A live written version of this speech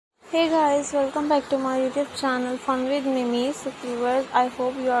Hey guys, welcome back to my YouTube channel Fun with Mimi. So viewers, I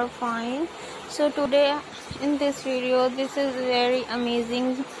hope you are fine. So today in this video, this is very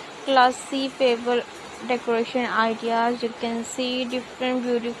amazing classy pebble decoration ideas. You can see different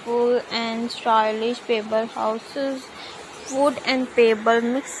beautiful and stylish pebble houses, wood and pebble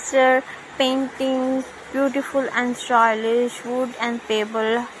mixture, painting, beautiful and stylish wood and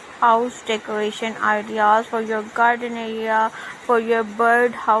pebble house decoration ideas for your garden area, for your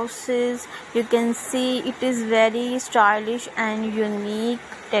bird houses. You can see it is very stylish and unique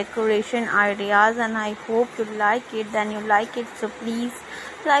decoration ideas, and I hope you like it. Then you like it, so please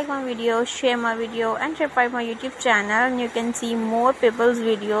like my video, share my video and subscribe my YouTube channel, and you can see more pebbles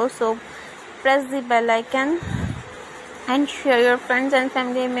videos. So press the bell icon and share your friends and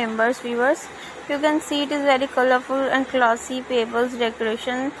family members. Viewers, you can see it is very colorful and classy pebbles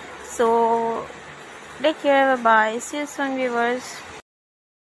decoration. So take care, bye bye, see you soon viewers.